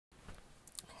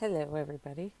Hello,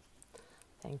 everybody.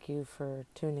 Thank you for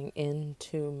tuning in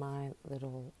to my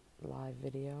little live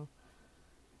video.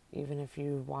 Even if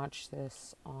you watch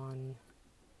this on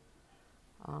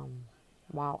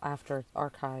while after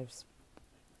archives,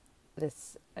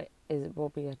 this will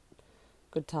be a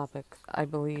good topic. I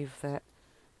believe that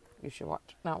you should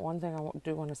watch. Now, one thing I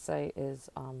do want to say is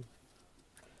Young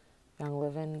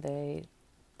Living, they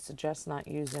suggest not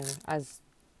using, as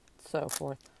so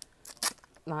forth,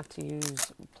 not to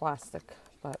use plastic,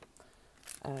 but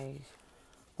I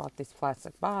bought these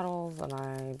plastic bottles and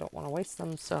I don't want to waste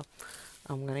them, so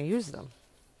I'm going to use them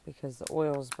because the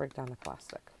oils break down the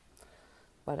plastic.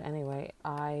 But anyway,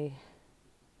 I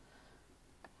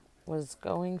was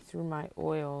going through my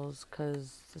oils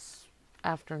because this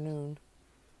afternoon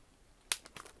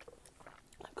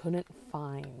I couldn't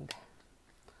find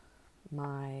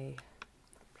my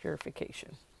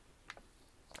purification.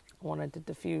 I wanted to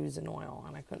diffuse an oil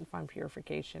and I couldn't find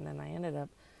purification, and I ended up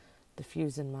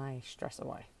diffusing my stress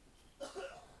away.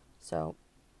 So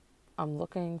I'm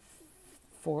looking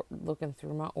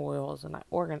through my oils, and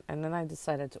and then I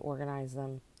decided to organize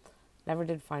them. Never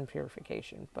did find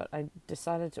purification, but I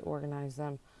decided to organize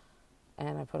them,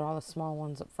 and I put all the small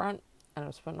ones up front, and I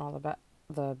was putting all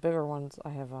the bigger ones. I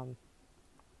have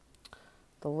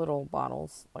the little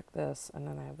bottles like this, and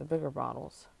then I have the bigger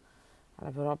bottles, and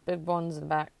I put all big ones in the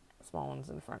back, small ones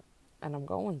in the front. And I'm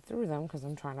going through them because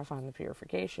I'm trying to find the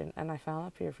purification. And I found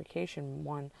the purification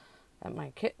one that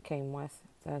my kit came with,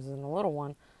 as in the little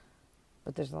one,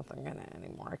 but there's nothing in it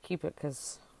anymore. I keep it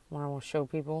because when I want to show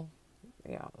people,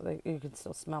 you can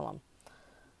still smell them.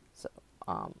 So,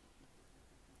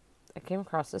 I came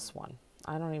across this one.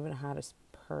 I don't even know how to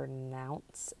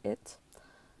pronounce it,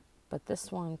 but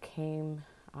this one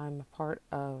I'm a part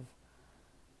of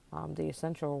the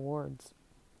Essential Awards,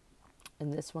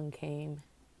 and this one came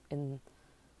in,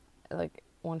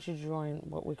 once you join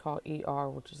what we call ER,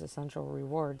 which is Essential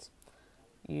Rewards,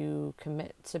 you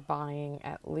commit to buying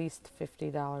at least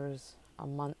 $50 a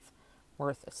month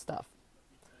worth of stuff.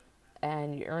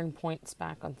 And you earn points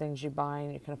back on things you buy,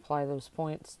 and you can apply those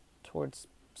points towards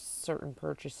certain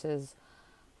purchases,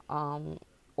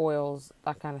 oils,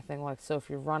 that kind of thing. So if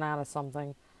you run out of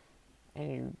something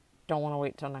and you don't want to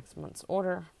wait till next month's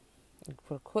order, you can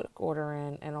put a quick order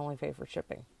in and only pay for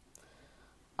shipping.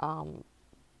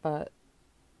 But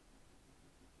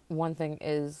one thing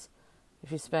is,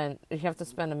 you have to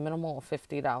spend a minimal of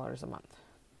 $50 a month.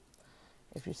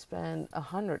 If you spend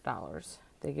 $100,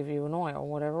 they give you an oil,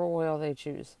 whatever oil they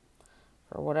choose,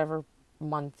 for whatever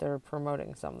month they're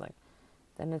promoting something.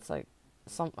 Then it's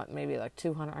maybe like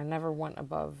 $200. I never went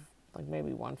above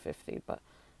maybe $150, but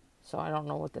so I don't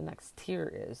know what the next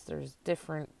tier is. There's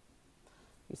different.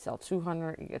 You sell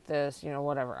 $200, you get this,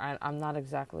 whatever. I'm not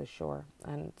exactly sure.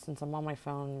 And since I'm on my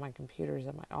phone, my computer's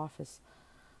at my office,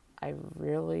 I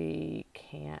really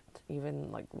can't even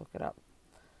look it up.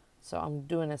 So I'm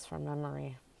doing this from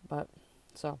memory. But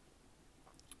so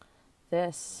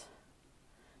this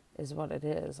is what it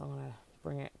is. I'm going to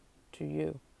bring it to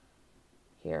you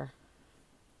here.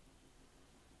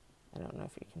 I don't know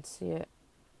if you can see it.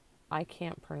 I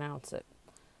can't pronounce it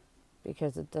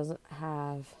because it doesn't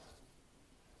have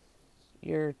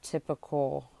your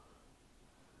typical,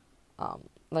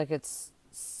 it's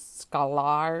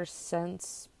Scalar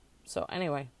sense. So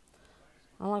anyway,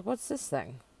 I'm like, what's this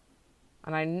thing?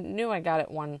 And I knew I got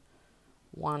it one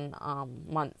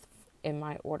month in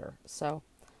my order. So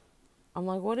I'm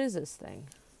like, what is this thing?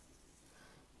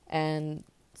 And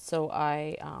so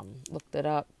I looked it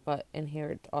up, but in here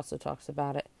it also talks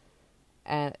about it.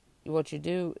 And what you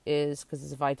do is, because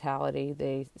it's Vitality,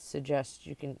 they suggest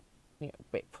you can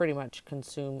pretty much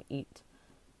eat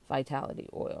Vitality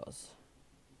oils.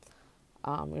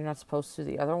 You're not supposed to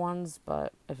the other ones,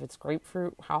 but if it's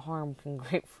grapefruit, how harm can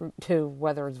grapefruit do,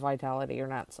 whether it's Vitality or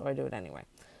not? So I do it anyway.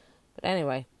 But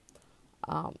anyway,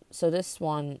 so this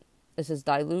is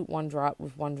dilute 1 drop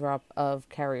with 1 drop of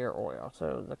carrier oil.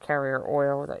 So the carrier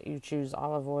oil that you choose,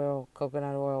 olive oil,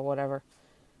 coconut oil, whatever.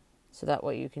 So that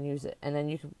way you can use it. And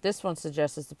then this one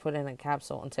suggests is to put in a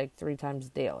capsule and take 3 times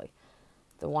daily.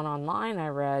 The one online I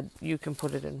read, you can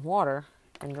put it in water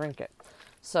and drink it.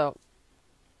 So,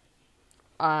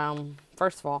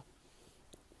 first of all,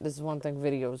 this is one thing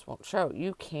videos won't show.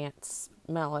 You can't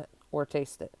smell it or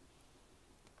taste it.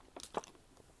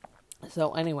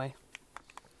 So anyway,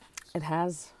 it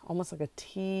has almost like a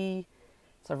tea.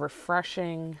 It's a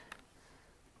refreshing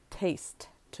taste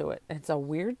to it. It's a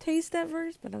weird taste at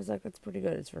first, but I was like, that's pretty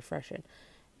good. It's refreshing.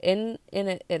 In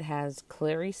it, it has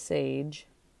clary sage,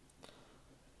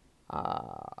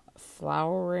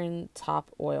 flowering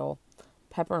top oil,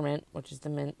 peppermint, which is the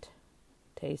mint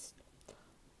taste,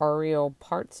 Oreo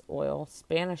parts oil,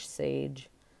 Spanish sage,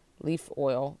 leaf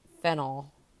oil,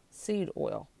 fennel, seed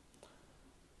oil.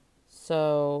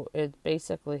 So it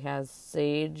basically has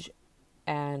sage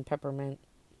and peppermint.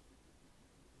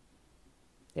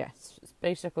 Yes, it's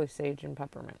basically sage and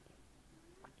peppermint.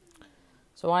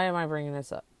 So why am I bringing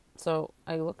this up? So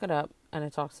I look it up, and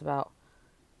it talks about,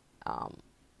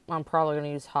 I'm probably going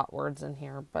to use hot words in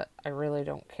here, but I really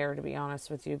don't care, to be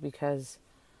honest with you, because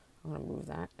I'm going to move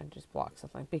that and just block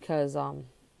something, because I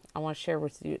want to share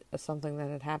with you something that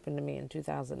had happened to me in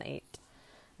 2008,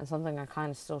 and something I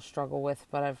kind of still struggle with,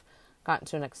 but I've gotten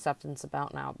to an acceptance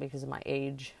about now because of my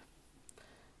age,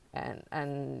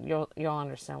 and you'll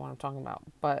understand what I'm talking about.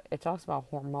 But it talks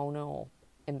about hormonal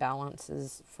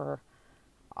imbalances for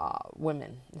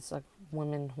women. It's like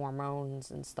women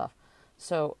hormones and stuff.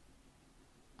 So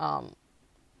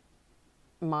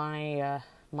my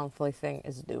monthly thing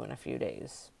is due in a few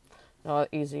days. No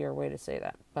easier way to say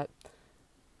that, but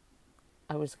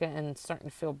I was starting to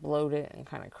feel bloated and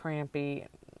kind of crampy,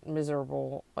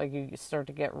 miserable. Like you start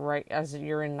to get right as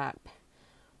you're in that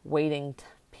waiting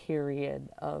period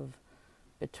of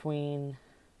between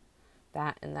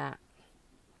that and that.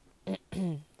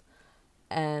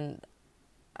 And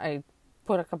I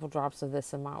put a couple drops of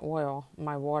this in my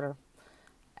water,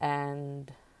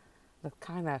 and the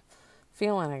kind of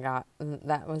feeling I got,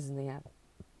 that was in the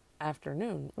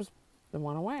afternoon, it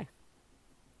went away.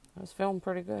 I was feeling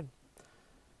pretty good.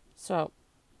 So,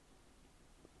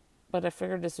 but I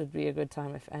figured this would be a good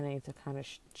time, if any, to kind of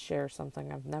share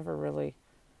something I've never really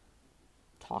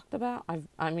talked about. I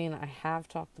have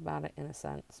talked about it in a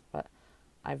sense, but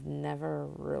I've never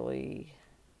really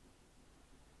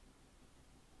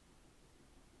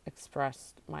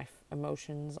expressed my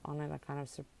emotions on it. I kind of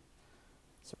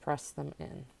suppressed them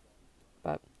in.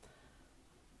 But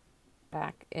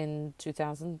back in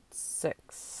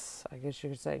 2006, I guess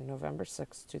you could say November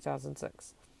 6th,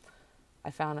 2006, I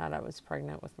found out I was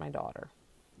pregnant with my daughter.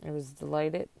 It was a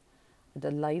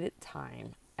delighted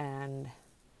time, and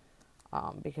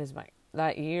because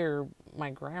that year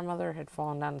my grandmother had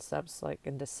fallen down the steps like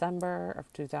in December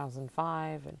of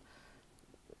 2005, and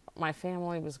my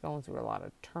family was going through a lot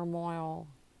of turmoil,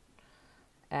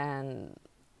 and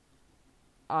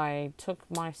I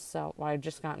had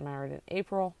just gotten married in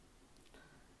April,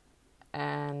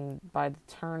 and by the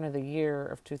turn of the year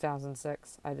of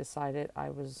 2006, I decided I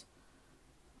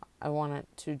wanted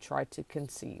to try to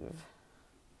conceive,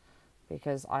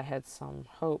 because I had some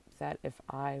hope that if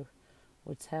I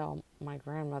would tell my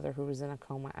grandmother, who was in a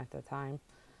coma at the time,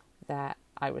 that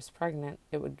I was pregnant,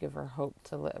 it would give her hope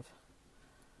to live.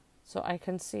 So I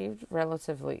conceived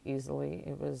relatively easily.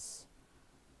 It was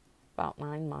about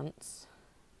 9 months,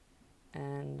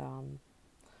 and it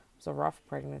was a rough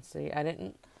pregnancy. I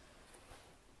didn't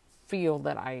feel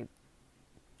that I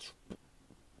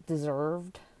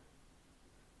deserved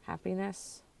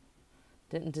happiness,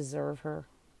 didn't deserve her.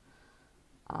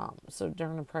 So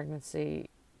during the pregnancy,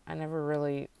 I never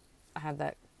really had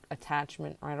that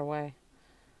attachment right away.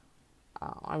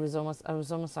 I've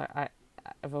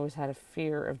always had a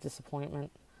fear of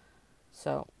disappointment,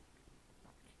 so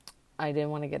I didn't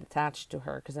want to get attached to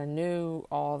her, because I knew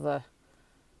all the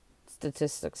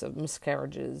statistics of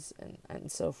miscarriages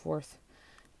and so forth,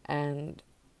 and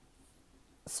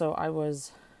so I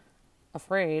was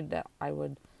afraid that I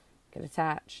would get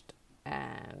attached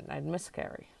and I'd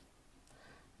miscarry,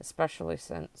 especially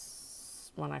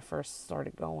since when I first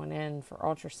started going in for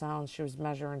ultrasounds, she was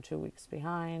measuring 2 weeks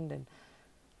behind, and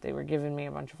they were giving me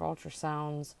a bunch of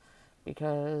ultrasounds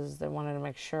because they wanted to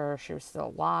make sure she was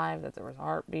still alive, that there was a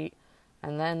heartbeat.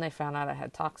 And then they found out I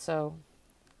had toxo,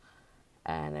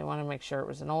 and they wanted to make sure it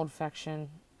was an old infection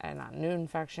and not a new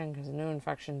infection, because a new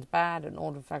infection's bad, an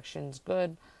old infection's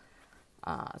good.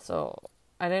 So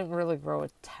I didn't really grow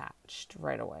attached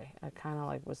right away. I kind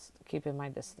of was keeping my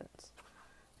distance.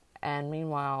 And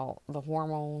meanwhile, the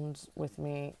hormones with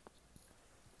me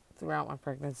throughout my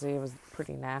pregnancy, I was a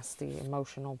pretty nasty,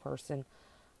 emotional person.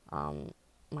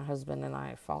 My husband and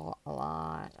I fought a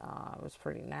lot. I was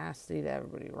pretty nasty to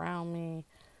everybody around me.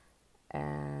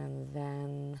 And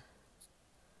then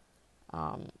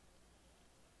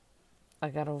I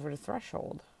got over the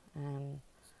threshold, and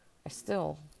I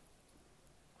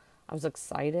was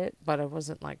excited, but I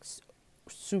wasn't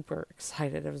super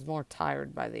excited. I was more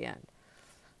tired by the end.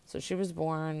 So she was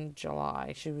born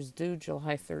July. She was due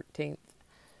July 13th.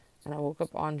 And I woke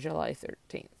up on July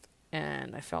 13th.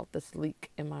 And I felt this leak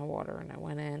in my water. And I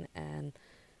went in, and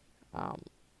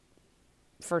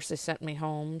first they sent me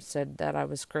home, said that I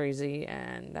was crazy,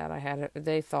 and that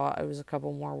they thought I was a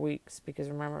couple more weeks, because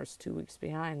remember I was 2 weeks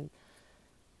behind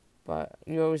but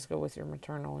you always go with your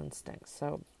maternal instincts.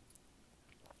 So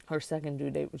her second due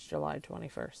date was July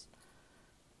 21st.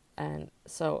 And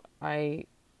so I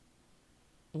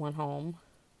went home,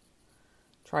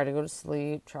 tried to go to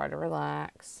sleep, tried to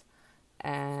relax,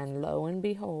 and lo and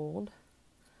behold,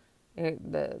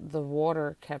 the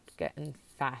water kept getting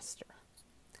faster.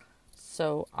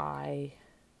 So I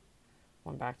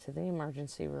went back to the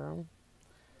emergency room,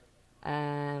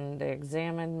 and they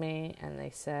examined me, and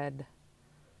they said,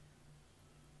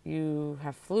 you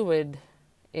have fluid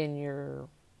in your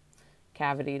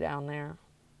cavity down there.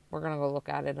 We're going to go look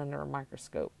at it under a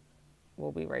microscope.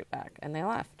 We'll be right back. And they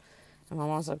left. And my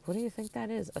mom was like, what do you think that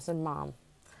is? I said, Mom,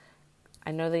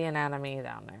 I know the anatomy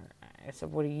down there. I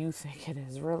said, what do you think it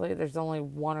is? Really? There's only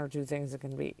one or two things it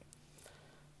can be.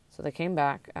 So they came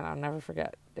back, and I'll never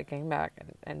forget. They came back,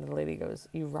 and the lady goes,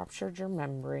 you ruptured your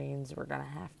membranes. We're going to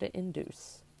have to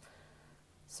induce.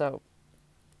 So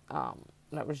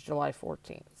that was July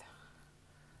 14th.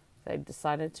 They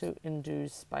decided to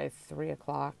induce by 3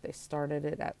 o'clock. They started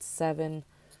it at 7.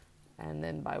 And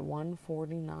then by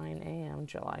 1:49 a.m.,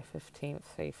 July 15th,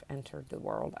 Faith entered the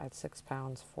world at 6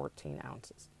 pounds, 14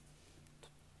 ounces,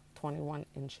 21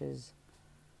 inches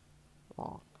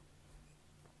long.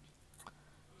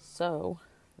 So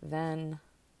then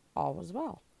all was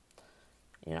well.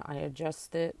 You know, I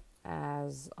adjusted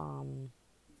as a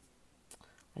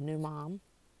new mom.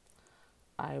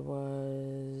 I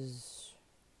was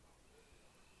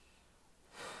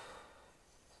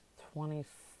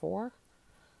 24.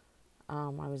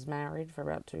 I was married for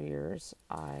about 2 years.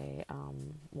 I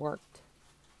worked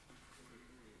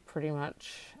pretty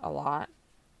much a lot.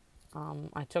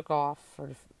 I took off for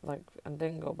and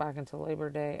didn't go back until Labor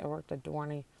Day. I worked at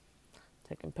Dorney,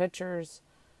 taking pictures.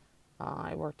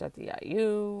 I worked at the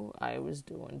IU. I was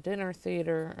doing dinner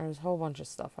theater. There was a whole bunch of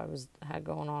stuff I had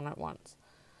going on at once,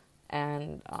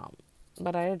 and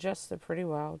but I adjusted pretty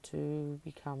well to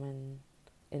becoming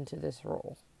into this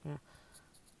role, yeah,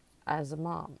 as a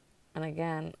mom. And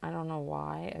again, I don't know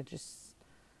why, I just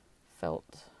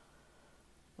felt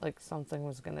like something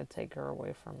was going to take her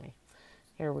away from me.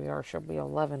 Here we are, she'll be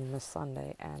 11 this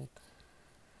Sunday, and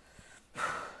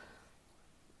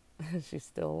she's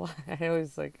still alive. I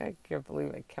was like, I can't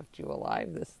believe I kept you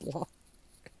alive this long.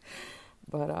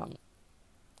 But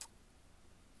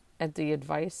at the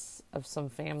advice of some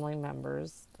family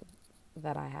members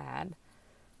that I had,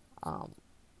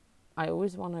 I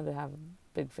always wanted to have a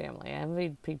big family. I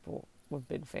envied people with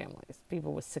big families,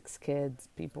 people with 6 kids,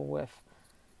 people with,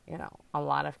 a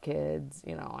lot of kids.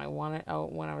 When I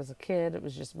was a kid, it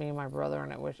was just me and my brother,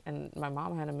 and my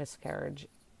mom had a miscarriage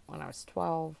when I was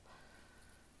 12.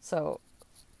 So,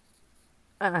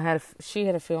 and she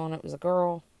had a feeling it was a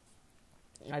girl,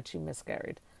 and she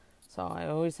miscarried. So I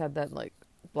always had that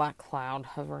black cloud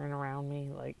hovering around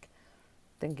me,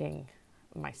 thinking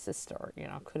my sister,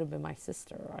 could have been my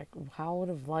sister. How would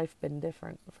have life been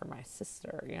different for my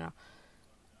sister,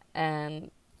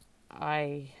 And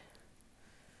I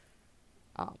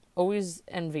always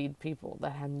envied people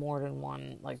that had more than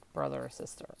one, brother or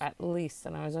sister, at least.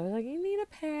 And I was always like, you need a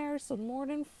pair, so more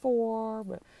than 4,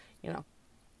 but,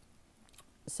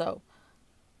 So,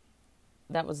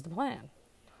 that was the plan.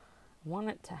 I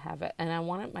wanted to have it, and I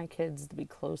wanted my kids to be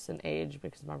close in age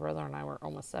because my brother and I were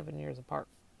almost 7 years apart.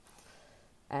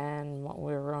 And when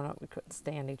we were growing up, we couldn't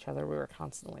stand each other. We were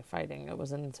constantly fighting. It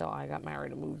wasn't until I got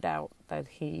married and moved out that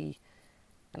he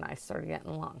and I started getting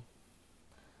along.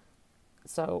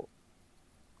 So,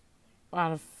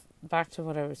 back to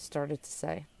what I started to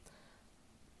say.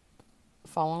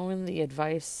 Following the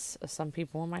advice of some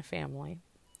people in my family,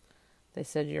 they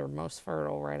said you're most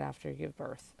fertile right after you give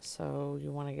birth. So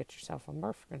you want to get yourself on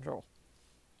birth control.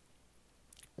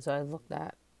 So I looked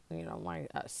at, my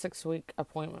 6-week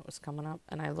appointment was coming up,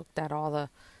 and I looked at all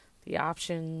the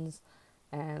options,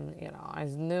 and, I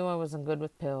knew I wasn't good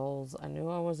with pills. I didn't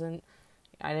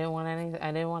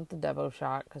want the Devo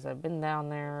shot because I've been down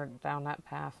that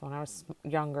path when I was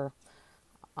younger.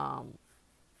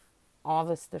 All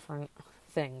this different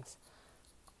things.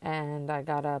 And I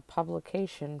got a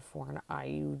publication for an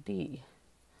IUD.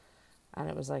 And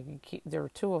it was there were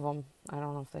 2 of them. I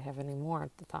don't know if they have any more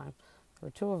at the time. There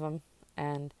were 2 of them.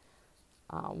 And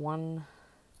one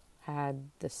had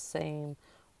the same,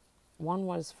 one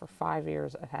was for 5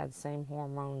 years. It had the same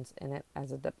hormones in it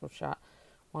as a Depo shot.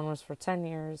 One was for 10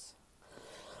 years.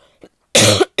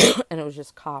 And it was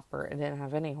just copper. It didn't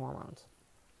have any hormones.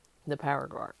 The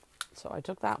Paraguard. So I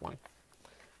took that one.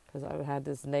 Because I had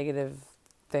this negative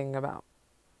thing about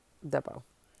Depo.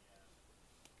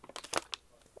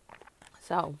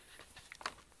 So,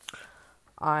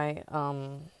 I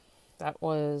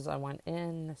went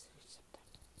in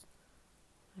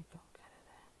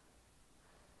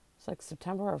It's like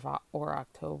September or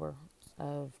October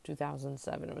of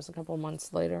 2007. It was a couple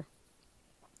months later.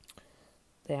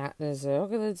 They said,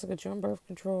 okay, let's get you on birth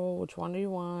control. Which one do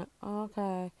you want?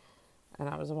 Okay. And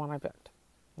that was the one I picked.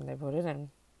 And they put it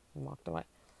in and walked away.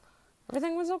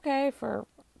 Everything was okay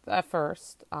at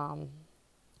first. While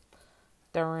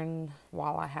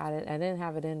I had it, I didn't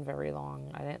have it in very long.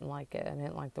 I didn't like it. I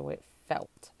didn't like the way it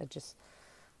felt.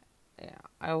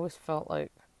 I always felt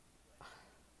like,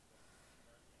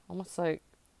 almost like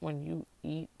when you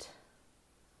eat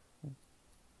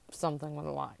something with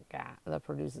a lot of gas, that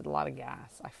produces a lot of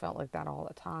gas. I felt like that all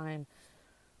the time.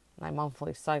 My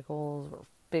monthly cycles were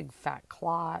big fat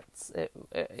clots,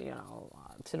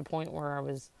 to the point where I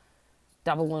was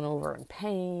doubling over in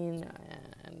pain,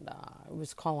 and I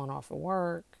was calling off of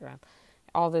work, and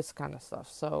all this kind of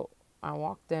stuff. So I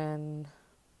walked in,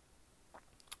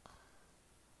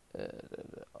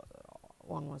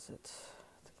 when was it?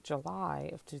 I think July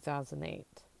of 2008.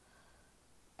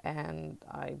 And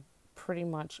I pretty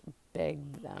much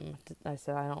begged them. I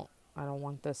said, I don't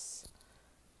want this.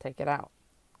 Take it out.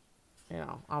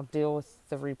 I'll deal with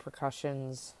the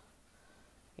repercussions.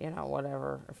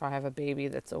 Whatever. If I have a baby,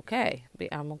 that's okay.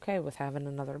 I'm okay with having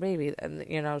another baby.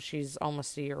 And, she's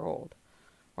almost a year old.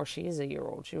 Or she is a year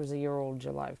old. She was a year old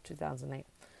July of 2008.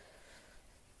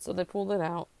 So they pulled it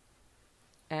out.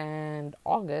 And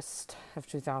August of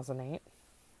 2008,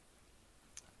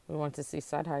 we went to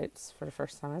Seaside Heights for the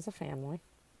first time as a family.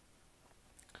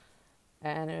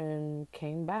 And then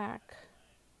came back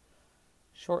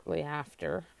shortly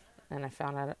after. And I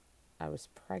found out I was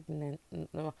pregnant.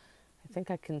 I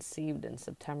think I conceived in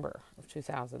September of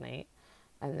 2008.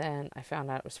 And then I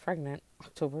found out I was pregnant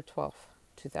October 12th,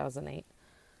 2008.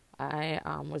 I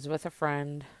was with a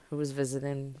friend who was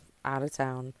visiting out of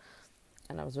town.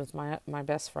 And I was with my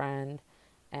best friend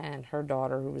and her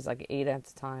daughter, who was like 8 at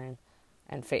the time,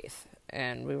 and Faith.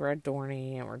 And we were at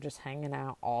Dorney and we're just hanging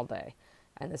out all day.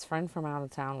 And this friend from out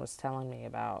of town was telling me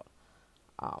about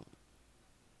how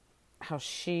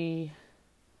she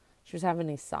was having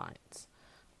these signs.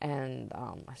 And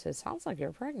I said, sounds like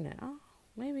you're pregnant. Oh,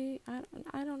 maybe. I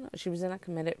don't know. She was in a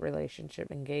committed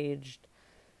relationship, engaged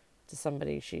to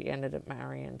somebody. She ended up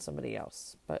marrying somebody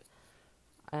else.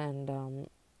 And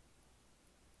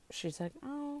she's like,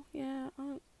 oh, yeah,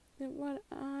 I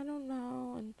don't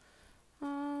know.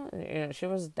 And, she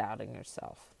was doubting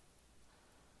herself.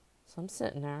 So I'm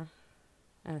sitting there,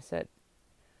 and I said,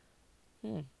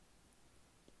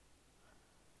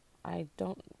 I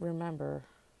don't remember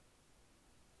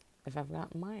if I've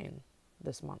gotten mine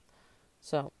this month.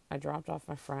 So I dropped off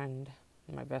my friend,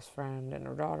 my best friend, and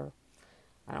her daughter,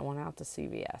 and I went out to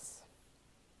CVS.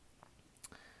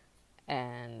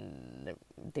 And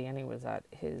Danny was at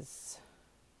his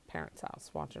parents'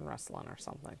 house watching wrestling or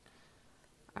something.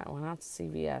 I went out to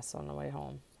CVS on the way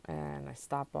home, and I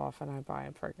stopped off and I buy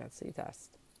a pregnancy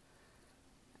test.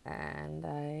 And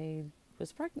I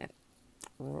was pregnant.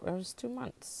 It was 2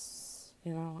 months,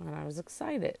 and I was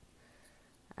excited.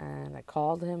 And I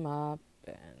called him up,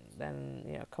 and then,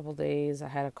 a couple days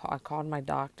I called my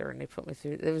doctor, and they put me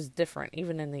through. It was different.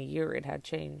 Even in a year, it had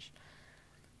changed.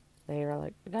 They were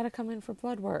like, you got to come in for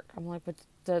blood work. I'm like, but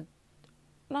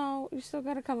no, you still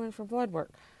got to come in for blood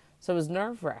work. So it was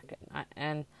nerve-wracking.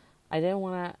 And I didn't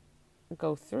want to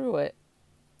go through it,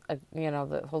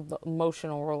 the whole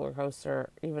emotional roller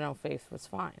coaster, even though Faith was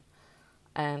fine.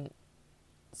 And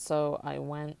so I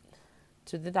went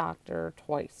to the doctor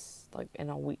twice, like in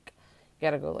a week. You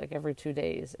got to go like every 2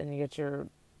 days, and you get your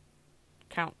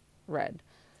count read.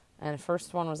 And the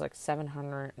first one was like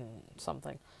 700 and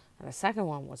something. And the second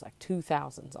one was like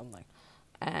 2,000 something.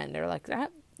 And they're like,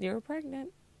 you're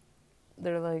pregnant.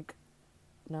 They're like,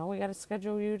 no, we got to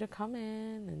schedule you to come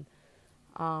in.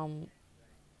 And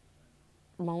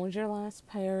when was your last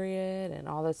period? And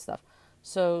all this stuff.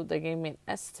 So they gave me an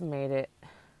estimated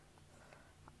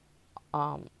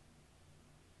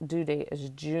due date is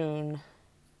June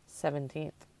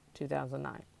 17th,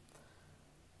 2009.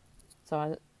 So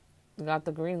I got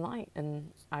the green light,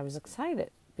 and I was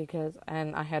excited.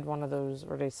 And I had one of those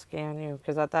where they scan you,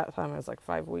 because at that time it was like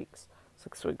 5 weeks,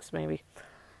 6 weeks maybe.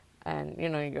 And, you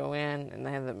go in and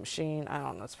they have the machine. I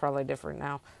don't know, it's probably different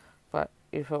now. But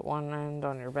you put one end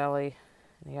on your belly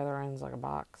and the other end's like a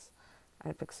box.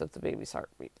 And it picks up the baby's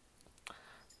heartbeat.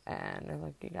 And they're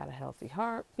like, you got a healthy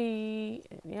heartbeat.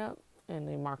 And, yep. And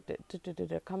they marked it.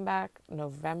 Come back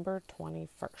November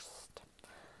 21st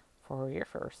for your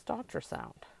first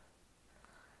ultrasound.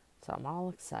 So I'm all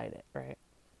excited, right?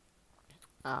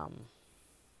 I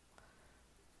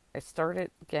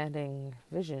started getting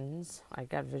visions. I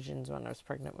got visions when I was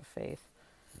pregnant with Faith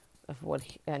of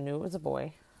I knew it was a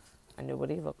boy. I knew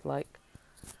what he looked like.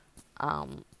 I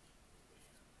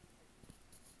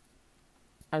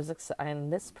was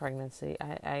in this pregnancy,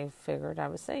 I figured I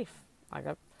was safe. I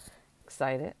got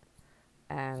excited,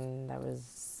 and I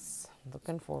was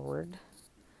looking forward.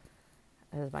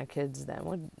 As my kids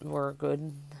then were a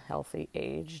good, healthy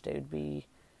age, they would be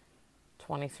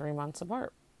 23 months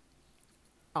apart,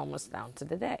 almost down to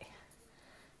the day.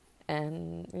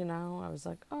 And, I was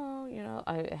like, oh,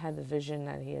 I had the vision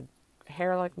that he had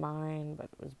hair like mine, but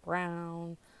it was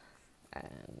brown,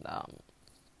 and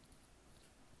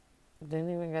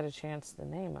didn't even get a chance to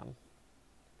name him.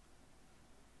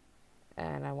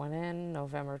 And I went in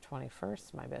November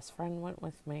 21st. My best friend went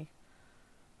with me,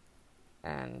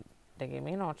 and they gave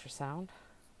me an ultrasound,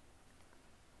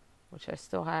 which I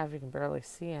still have. You can barely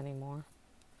see anymore.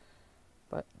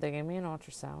 But they gave me an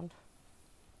ultrasound.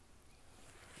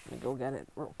 Let me go get it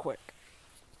real quick.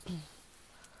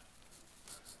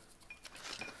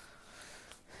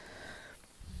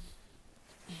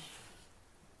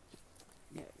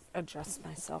 Adjust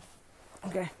myself.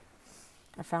 Okay.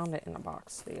 I found it in a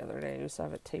box the other day. I used to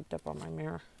have it taped up on my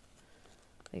mirror.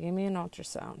 They gave me an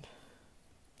ultrasound.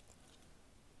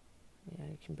 Yeah,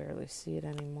 you can barely see it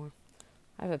anymore.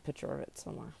 I have a picture of it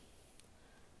somewhere.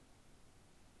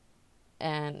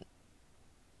 And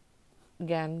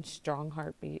again, strong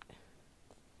heartbeat.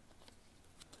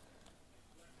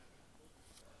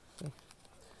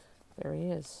 There he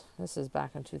is. This is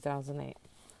back in 2008.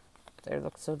 They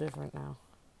look so different now.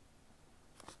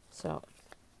 So,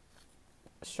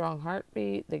 strong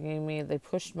heartbeat. They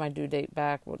pushed my due date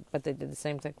back, but they did the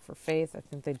same thing for Faith. I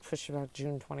think they'd push it back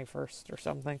June 21st or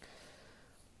something.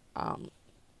 I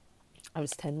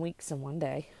was 10 weeks in one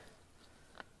day.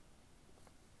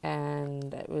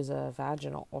 And it was a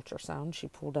vaginal ultrasound. She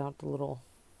pulled out the little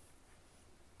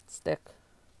stick.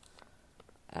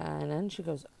 And then she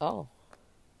goes, oh.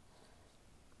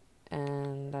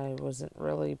 And I wasn't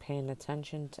really paying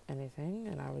attention to anything.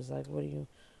 And I was like,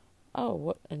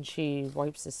 what? And she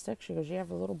wipes the stick. She goes, you have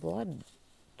a little blood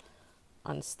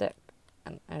on the stick.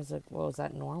 And I was like, well, is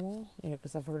that normal?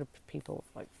 Because I've heard of people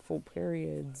with, like, full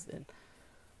periods and,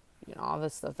 all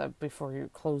this stuff that before you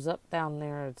close up down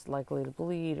there, it's likely to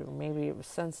bleed, or maybe it was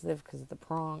sensitive because of the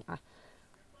prong.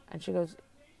 And she goes,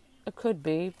 it could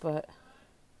be, but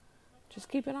just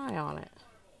keep an eye on it.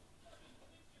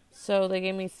 So they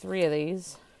gave me 3 of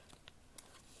these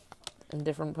in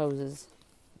different poses.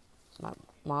 My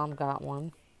mom got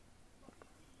one.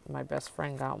 My best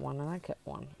friend got one, and I kept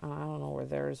one. And I don't know where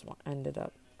theirs ended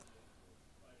up.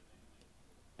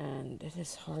 And it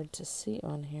is hard to see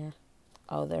on here.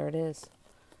 Oh, there it is.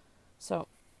 So,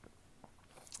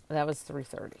 that was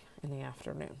 3:30 in the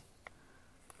afternoon.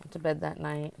 Went to bed that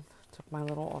night, took my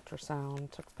little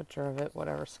ultrasound, took a picture of it,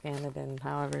 whatever, scanned it in,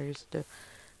 however I used to do.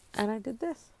 And I did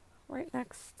this right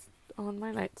next on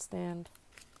my nightstand.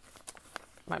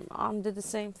 My mom did the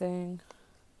same thing.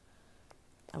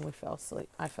 And we fell asleep.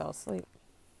 I fell asleep.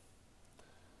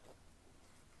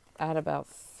 At about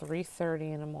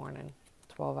 3:30 in the morning,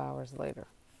 12 hours later.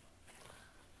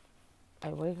 I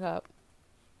wake up,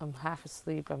 I'm half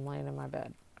asleep, I'm laying in my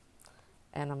bed.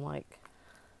 And I'm like,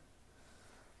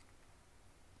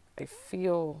 at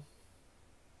first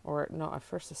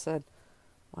I said,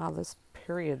 wow, this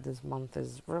period this month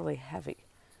is really heavy.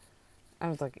 I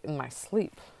was like, in my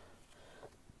sleep.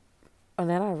 And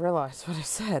then I realized what I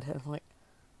said. I'm like,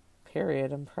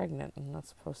 period, I'm pregnant. I'm not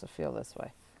supposed to feel this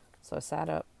way. So I sat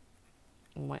up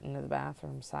and went into the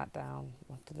bathroom, sat down,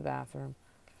 went to the bathroom.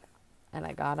 And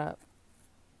I got up.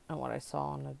 And what I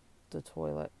saw on the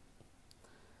toilet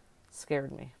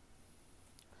scared me.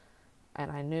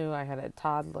 And I knew I had a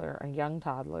young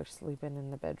toddler, sleeping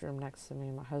in the bedroom next to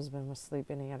me. My husband was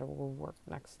sleeping. He had to go to work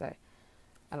next day.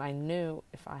 And I knew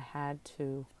if I had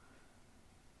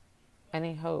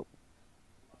any hope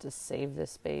to save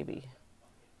this baby,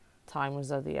 time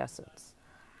was of the essence.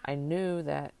 I knew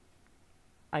that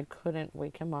I couldn't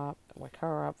wake her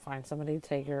up, find somebody to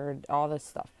take her, all this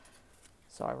stuff.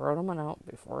 So I wrote him a note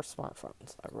before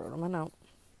smartphones. I wrote him a note,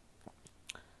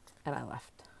 and I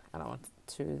left. And I went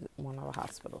to one of the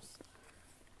hospitals.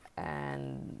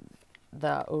 And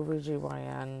the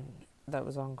OBGYN that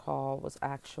was on call was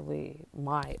actually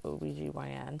my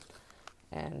OBGYN.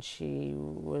 And she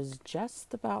was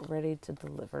just about ready to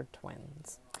deliver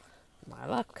twins. My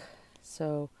luck.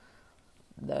 So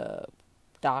the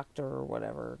doctor or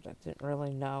whatever that didn't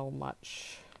really know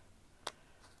much,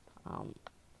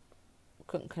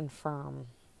 couldn't confirm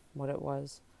what it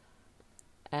was.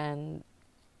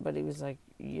 But he was like,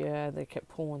 yeah, they kept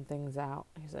pulling things out.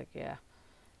 He's like, yeah,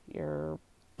 you're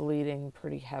bleeding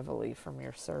pretty heavily from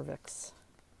your cervix.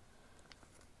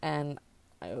 And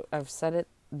I've said it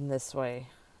this way.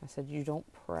 I said, you don't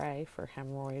pray for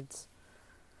hemorrhoids,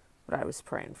 but I was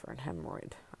praying for a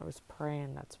hemorrhoid. I was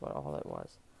praying that's what all it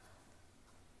was.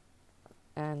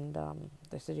 And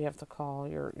they said you have to call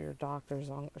your doctors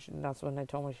on. That's when they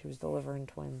told me she was delivering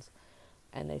twins,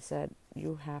 and they said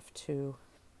you have to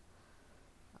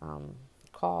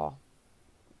call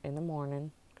in the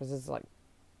morning because it's like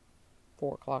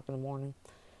 4:00 in the morning.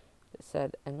 They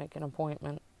said and make an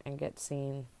appointment and get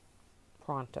seen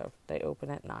pronto. They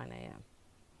open at 9 a.m.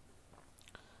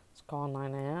 So called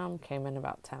 9 a.m. Came in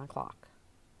about 10 o'clock.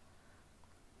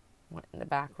 Went in the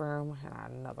back room and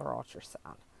had another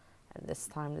ultrasound. And this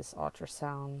time, this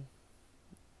ultrasound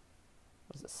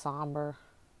was somber.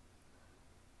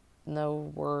 No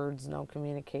words, no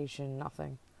communication,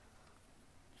 nothing.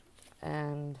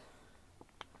 And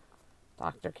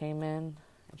doctor came in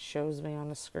and shows me on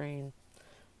the screen.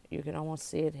 You can almost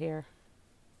see it here.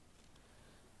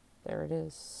 There it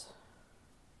is.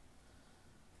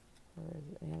 Where is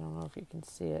it? I don't know if you can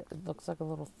see it. It looks like a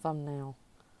little thumbnail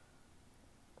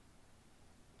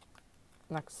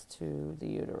next to the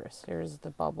uterus. Here's the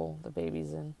bubble the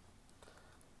baby's in.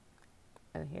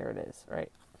 And here it is,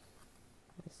 right?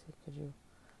 Let me see, could you?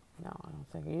 No, I don't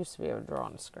think. I used to be able to draw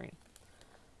on the screen.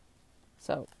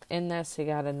 So, in this, he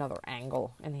got another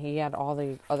angle. And he had all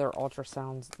the other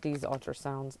ultrasounds, these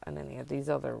ultrasounds, and then he had these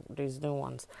new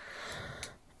ones.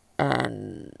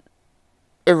 And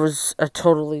it was a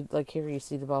totally, like here you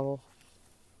see the bubble.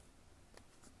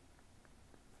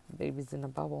 The baby's in a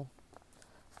bubble.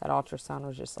 That ultrasound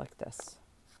was just like this.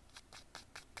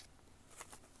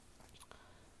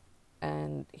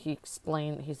 And he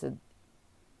explained, he said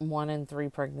 1 in 3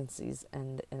 pregnancies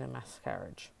end in a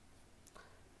miscarriage.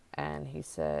 And he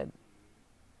said,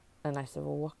 and I said,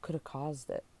 well, what could have caused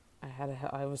it?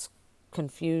 I was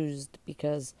confused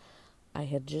because I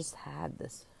had just had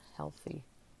this healthy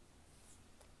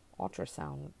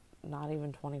ultrasound, not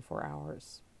even 24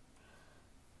 hours.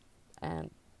 And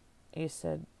he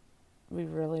said, we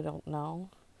really don't know.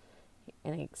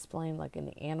 And he explained, like in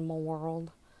the animal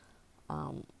world,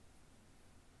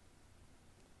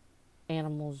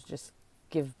 animals just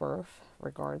give birth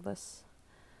regardless.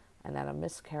 And that a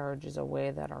miscarriage is a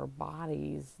way that our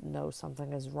bodies know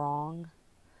something is wrong.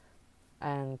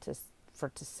 And to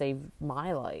save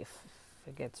my life, if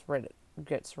it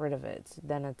gets rid of it,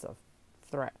 then it's a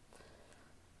threat.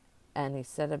 And he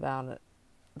said about it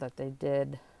that they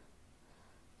did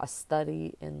a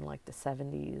study in like the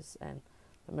 70s, and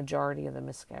the majority of the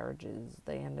miscarriages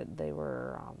they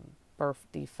were birth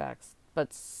defects,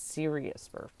 but serious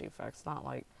birth defects, not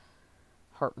like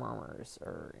heart murmurs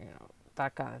or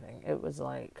that kind of thing. It was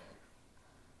like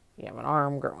you have an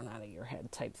arm growing out of your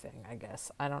head type thing, I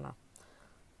guess. I don't know.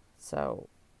 So,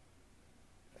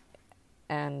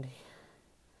 and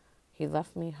he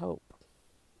left me hope.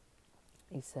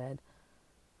 He said,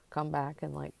 come back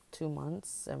in like 2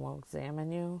 months and we'll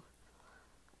examine you.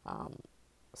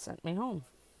 Sent me home.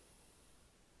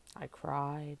 I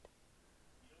cried,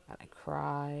 and I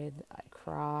cried, I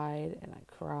cried, and I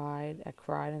cried. I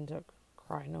cried until I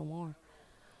cried no more.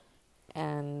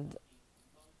 And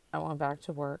I went back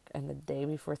to work, and the day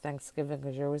before Thanksgiving,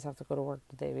 because you always have to go to work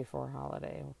the day before a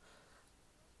holiday,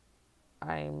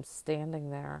 I'm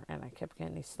standing there, and I kept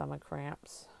getting these stomach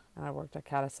cramps, and I worked at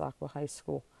Catasauqua High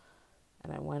School,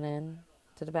 and I went in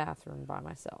to the bathroom by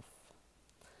myself,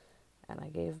 and I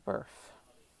gave birth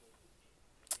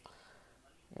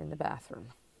in the bathroom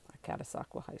at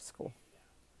Catasauqua High School.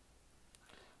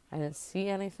 I didn't see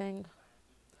anything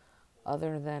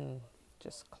other than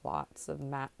just clots of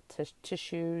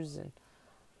tissues,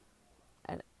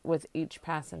 and with each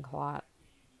passing clot,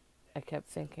 I kept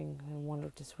thinking, I wonder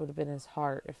if this would have been his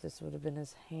heart, if this would have been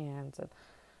his hands,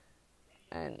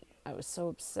 and I was so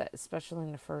upset, especially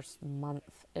in the first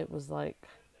month. It was like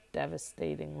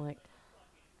devastating. Like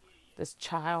this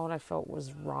child I felt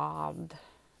was robbed.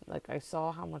 Like I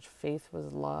saw how much Faith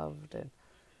was loved and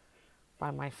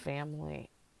by my family,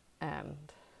 and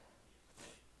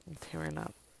I'm tearing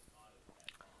up.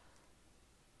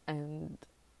 And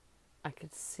I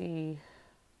could see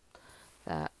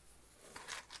that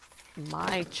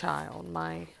my child,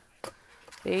 my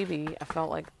baby, I felt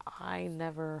like I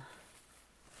never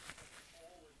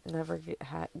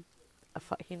had a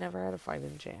fight. He never had a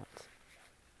fighting chance.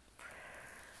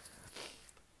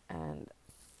 And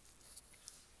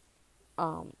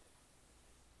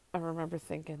I remember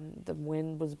thinking the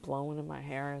wind was blowing in my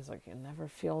hair. I was like, you never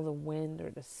feel the wind or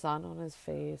the sun on his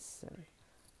face.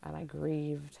 And I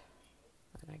grieved.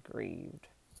 And I grieved.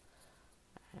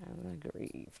 And I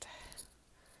grieved.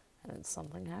 And then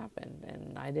something happened.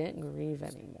 And I didn't grieve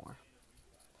anymore.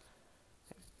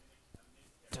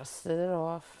 dusted it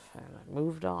off and I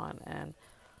moved on. And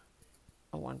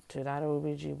I went to that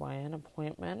OBGYN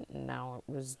appointment, and now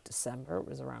it was December, it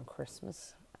was around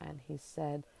Christmas, and he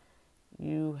said,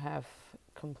 you have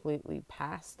completely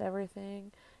passed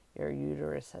everything. Your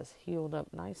uterus has healed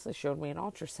up nicely. Showed me an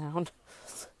ultrasound.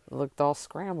 It looked all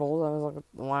scrambled. I was like,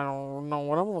 well, I don't know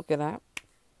what I'm looking at.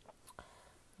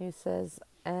 He says,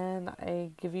 and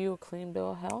I give you a clean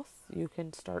bill of health. You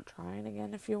can start trying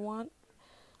again if you want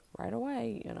right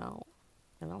away, and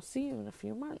I'll see you in a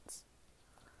few months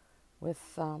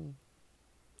with an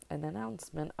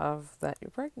announcement of that you're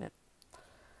pregnant.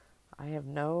 I have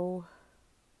no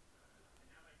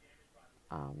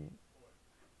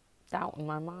doubt in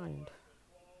my mind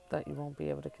that you won't be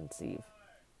able to conceive.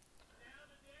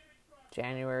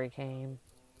 January came,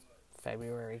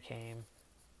 February came,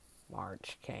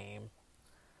 March came.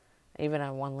 Even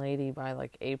had one lady by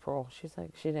like April, she's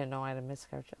like, she didn't know I had a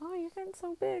miscarriage. Oh, you're getting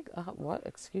so big. What?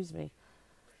 Excuse me.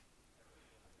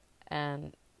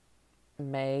 And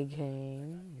May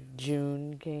came,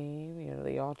 June came,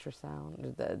 the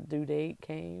ultrasound, the due date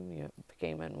came,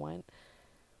 came and went.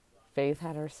 Faith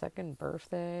had her second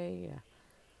birthday,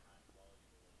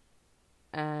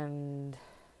 and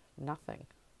nothing.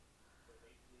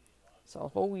 So a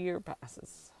whole year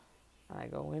passes, and I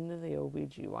go into the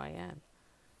OBGYN,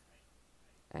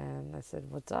 and I said,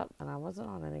 what's up? And I wasn't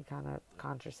on any kind of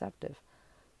contraceptive.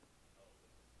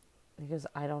 He goes,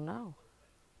 I don't know.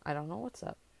 I don't know what's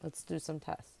up. Let's do some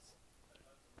tests.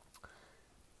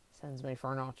 Sends me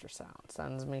for an ultrasound,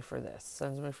 sends me for this,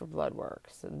 sends me for blood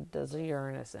work, does a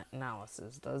urine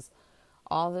analysis, does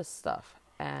all this stuff,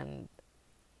 and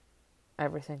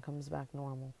everything comes back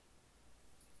normal.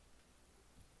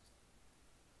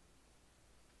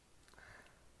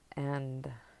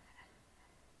 And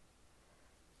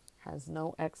has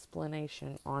no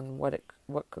explanation on what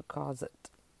could cause it.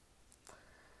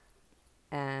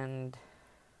 And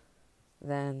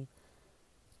then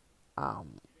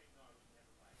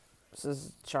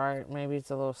says, maybe it's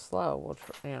a little slow.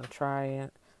 We'll try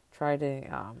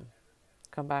to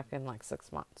come back in like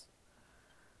 6 months.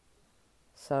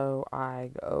 So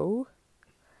I go,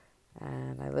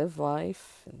 and I live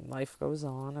life, and life goes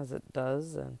on as it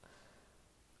does, and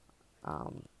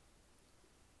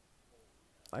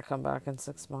I come back in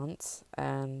 6 months,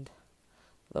 and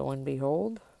lo and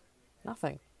behold,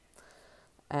 nothing.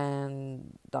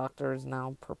 And doctor is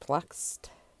now perplexed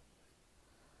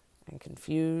and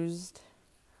confused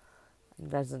and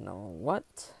doesn't know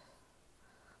what.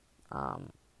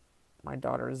 My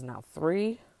daughter is now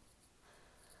 3,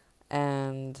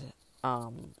 and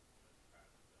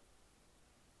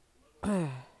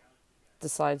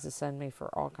decides to send me for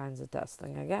all kinds of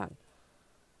testing again.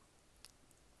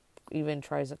 Even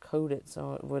tries to code it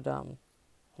so it would,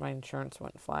 my insurance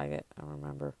wouldn't flag it, I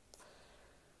remember.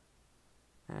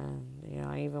 And,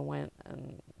 I even went,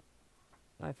 and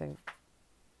I think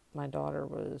my daughter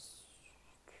was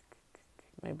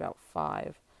maybe about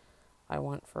 5. I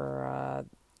went for an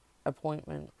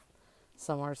appointment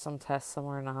somewhere, some test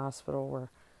somewhere in the hospital where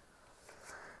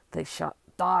they shot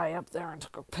dye up there and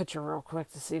took a picture real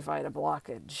quick to see if I had a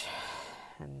blockage.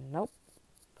 And nope.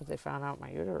 But they found out my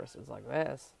uterus was like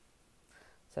this.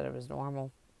 Said it was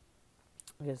normal.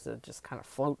 I guess it just kind of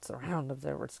floats around up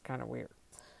there, which is kind of weird.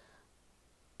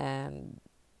 And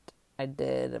I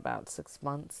did about 6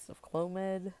 months of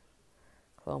Clomid.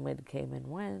 Clomid came and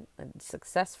went. And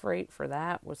success rate for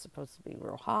that was supposed to be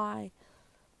real high.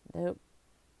 Nope.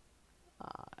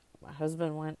 My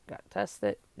husband went, got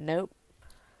tested. Nope.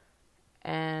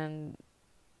 And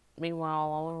meanwhile,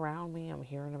 all around me, I'm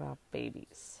hearing about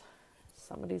babies.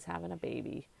 Somebody's having a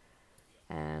baby.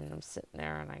 And I'm sitting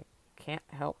there, and I can't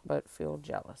help but feel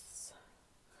jealous.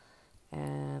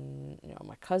 And,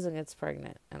 my cousin gets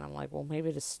pregnant, and I'm like, well,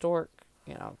 maybe the stork,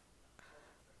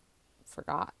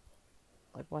 forgot.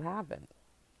 Like, what happened?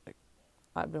 Like,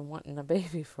 I've been wanting a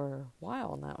baby for a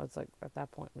while now. It's like, at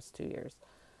that point, it was 2 years.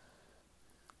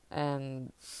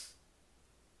 And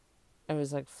it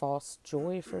was like false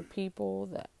joy for people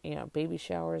that, baby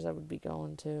showers I would be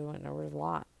going to, and there was a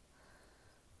lot,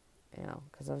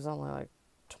 because I was only like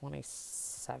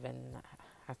 27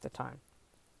 at the time.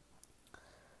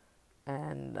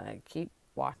 And I keep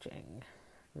watching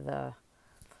the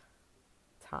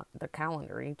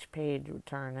calendar. Each page would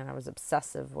turn, and I was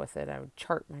obsessive with it. I would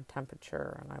chart my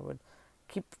temperature, and I would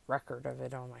keep record of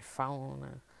it on my phone.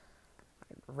 And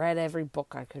I read every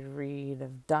book I could read.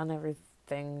 I've done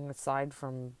everything aside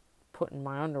from putting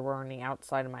my underwear on the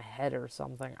outside of my head or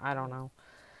something. I don't know.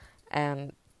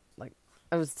 And like,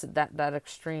 it was to that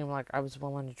extreme. Like, I was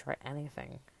willing to try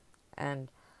anything. And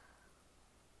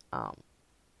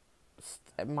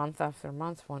month after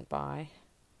month went by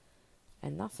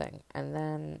and nothing. And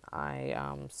then I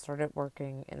started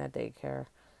working in a daycare,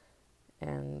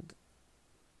 and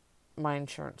my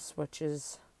insurance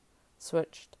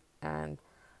switched, and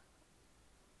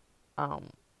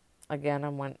again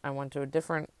I went to a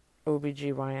different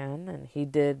OBGYN, and he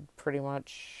did pretty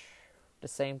much the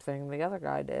same thing the other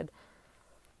guy did.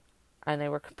 And they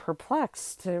were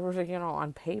perplexed. They were,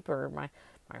 on paper, my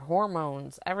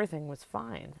hormones, everything was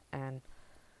fine, and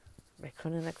they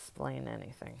couldn't explain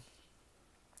anything.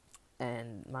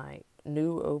 And my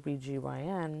new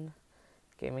OBGYN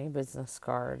gave me a business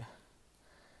card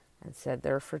and said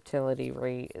their fertility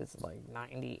rate is like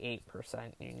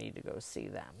 98%. You need to go see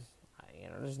them.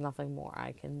 There's nothing more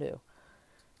I can do.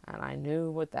 And I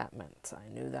knew what that meant. I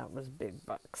knew that was big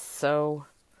bucks. So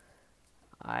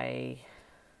I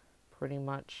pretty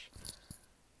much,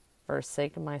 for the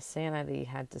sake of my sanity,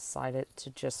 had decided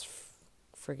to just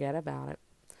forget about it.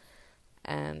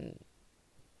 And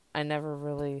I never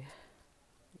really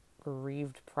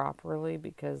grieved properly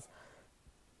because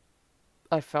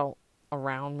I felt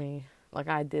around me, like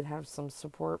I did have some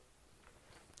support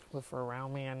with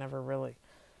around me. I never really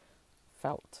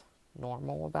felt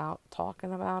normal about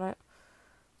talking about it.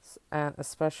 And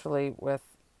especially with,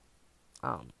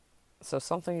 so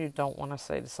something you don't want to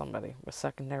say to somebody with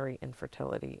secondary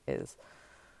infertility is,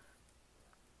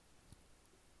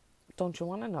 don't you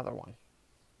want another one?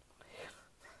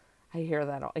 I hear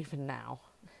that even now.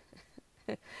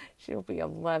 She'll be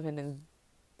 11 in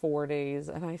 4 days,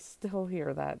 and I still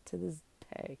hear that to this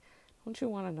day. Don't you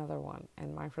want another one?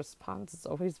 And my response has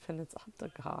always been, it's up to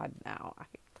God now.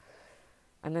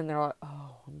 And then they're like,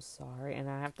 oh, I'm sorry. And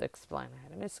I have to explain I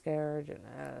had a miscarriage,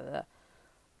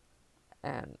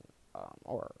 and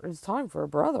or it's time for a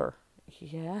brother.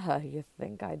 Yeah, you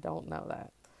think I don't know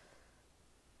that.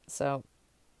 So,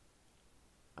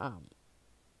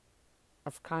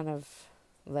 I've kind of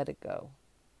let it go.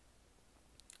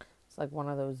 It's like one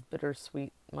of those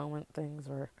bittersweet moment things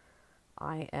where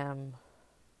I am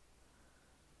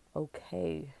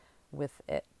okay with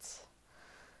it.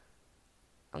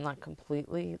 I'm not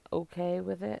completely okay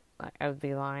with it. I would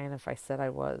be lying if I said I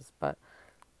was, but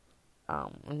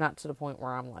I'm not to the point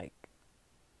where I'm like,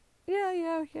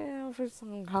 yeah, for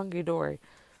some hunky-dory.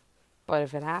 But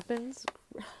if it happens,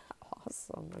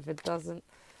 awesome. If it doesn't,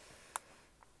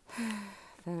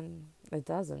 then it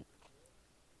doesn't.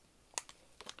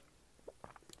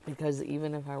 Because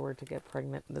even if I were to get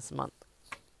pregnant this month,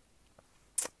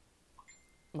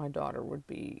 my daughter would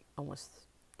be almost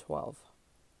 12.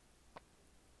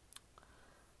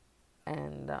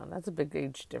 And that's a big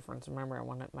age difference. Remember, I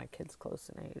wanted my kids close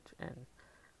in age, and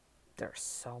there's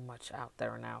so much out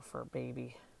there now for a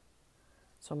baby.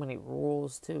 So many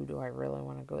rules, too. Do I really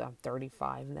want to go? I'm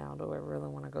 35 now. Do I really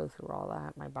want to go through all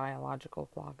that? My biological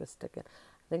clock is ticking.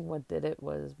 I think what did it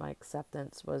was my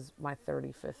acceptance was my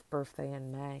 35th birthday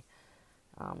in May.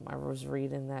 I was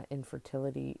reading that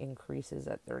infertility increases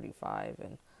at 35,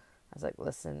 and I was like,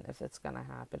 listen, if it's going to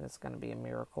happen, it's going to be a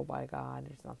miracle by God.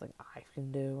 There's nothing I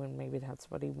can do, and maybe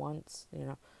that's what he wants,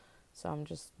 So I'm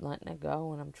just letting it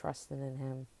go, and I'm trusting in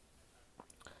him.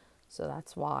 So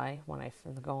that's why,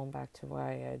 going back to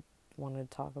why I wanted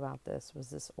to talk about this, was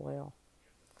this oil.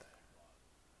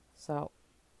 So,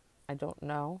 I don't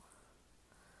know,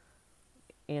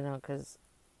 because,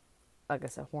 like I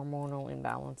said, hormonal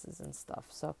imbalances and stuff.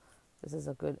 So, this is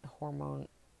a good hormone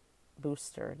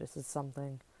booster. This is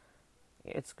something,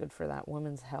 it's good for that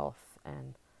woman's health.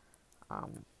 And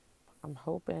I'm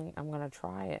hoping I'm going to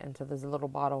try it until this little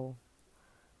bottle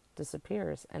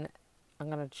disappears. And I'm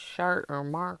going to chart or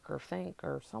mark or think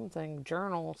or something,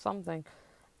 journal something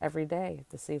every day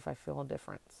to see if I feel a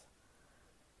difference.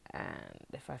 And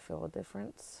if I feel a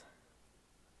difference,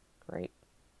 great.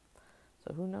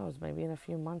 So who knows, maybe in a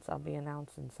few months I'll be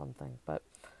announcing something. But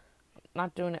I'm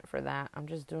not doing it for that. I'm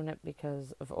just doing it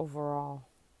because of overall,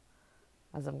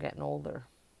 as I'm getting older,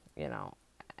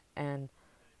 And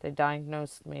they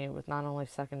diagnosed me with not only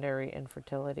secondary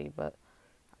infertility, but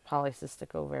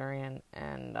polycystic ovarian,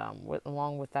 and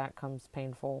along with that comes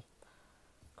painful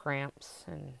cramps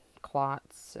and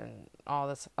clots and all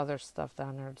this other stuff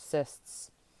down there, cysts,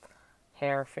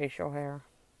 hair, facial hair,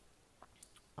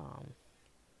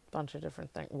 bunch of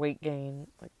different things, weight gain,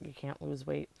 like you can't lose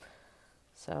weight.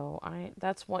 So let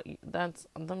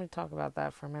me talk about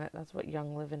that for a minute. That's what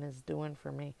Young Living is doing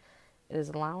for me. It is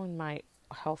allowing my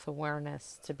health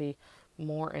awareness to be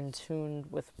more in tune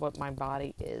with what my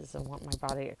body is and what my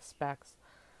body expects.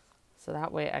 So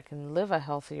that way I can live a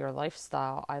healthier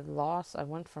lifestyle. I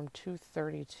went from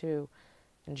 232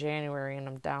 in January, and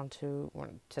I'm down to,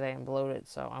 today I'm bloated,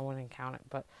 so I wouldn't count it,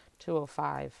 but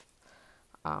 205.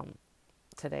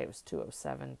 Today it was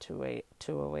 207,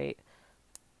 208.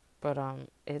 But I'm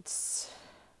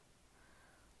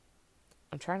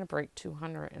trying to break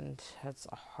 200, and that's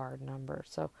a hard number.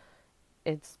 So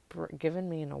it's given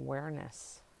me an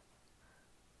awareness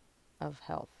of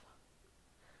health.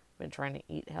 I've been trying to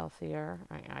eat healthier.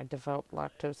 I developed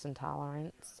lactose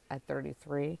intolerance at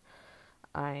 33.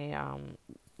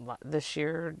 This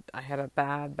year I had a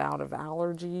bad bout of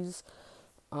allergies,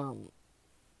 and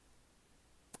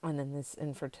then this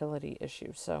infertility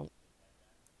issue. So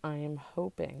I am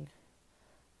hoping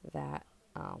that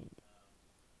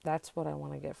that's what I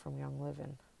want to get from Young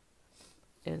Living.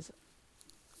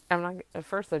 I'm not at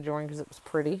first I joined because it was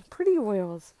pretty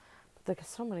oils, but they got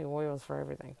so many oils for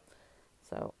everything.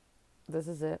 So this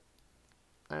is it.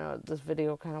 I know this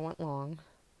video kind of went long,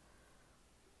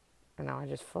 and now I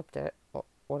just flipped it.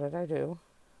 What did I do?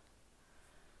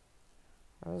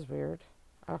 That was weird.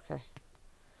 Okay,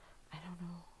 I don't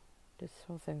know. This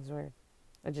whole thing's weird.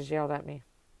 It just yelled at me.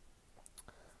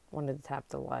 Wanted to tap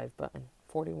the live button.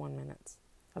 41 minutes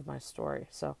of my story.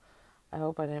 So I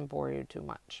hope I didn't bore you too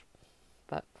much.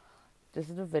 But this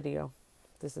is the video.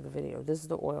 This is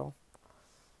the oil.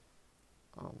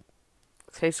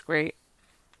 Tastes great.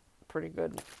 Pretty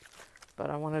good. But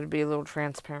I wanted to be a little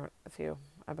transparent with you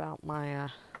about my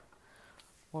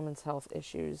women's health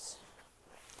issues.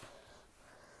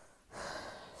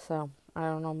 So I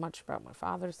don't know much about my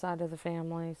father's side of the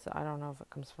family, so I don't know if it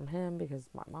comes from him, because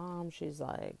my mom, she's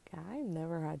like, I've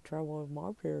never had trouble with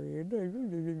my period.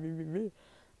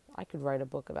 I could write a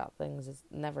book about things. It's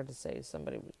never to say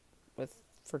somebody with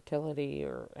fertility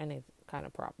or any kind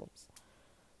of problems.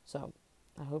 So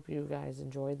I hope you guys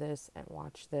enjoy this and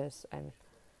watch this, and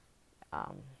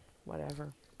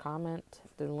whatever. Comment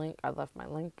the link. I left my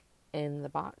link in the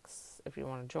box. If you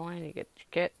want to join, you get your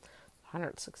kit,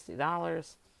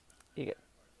 $160. You get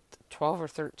 12 or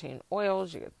 13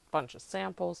 oils. You get a bunch of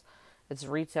samples. It's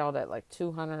retailed at like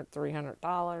 $200,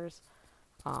 $300.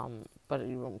 But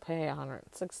you won't pay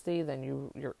 $160, then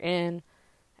you're in,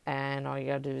 and all you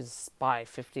gotta do is buy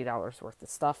 $50 worth of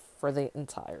stuff for the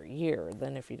entire year.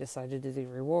 Then if you decide to do the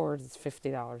rewards, it's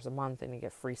 $50 a month, and you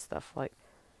get free stuff like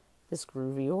this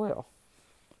groovy oil.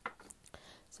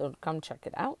 So come check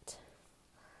it out.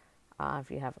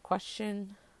 If you have a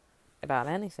question about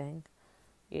anything,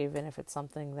 even if it's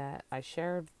something that I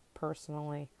shared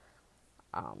personally,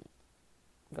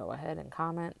 go ahead and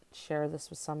comment. Share this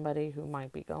with somebody who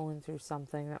might be going through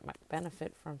something that might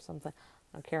benefit from something.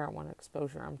 I don't care. I want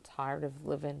exposure. I'm tired of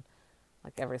living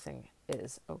like everything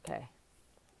is okay.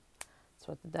 That's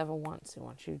what the devil wants. He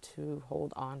wants you to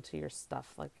hold on to your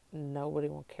stuff like nobody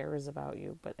cares about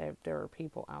you. But there are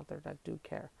people out there that do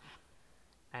care.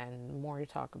 And the more you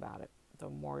talk about it, the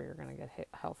more you're going to get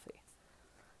healthy.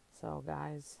 So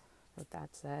guys, with that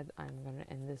said, I'm going to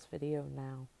end this video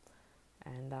now.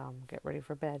 And get ready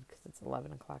for bed because it's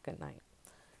 11 o'clock at night.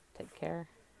 Take care,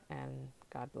 and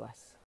God bless.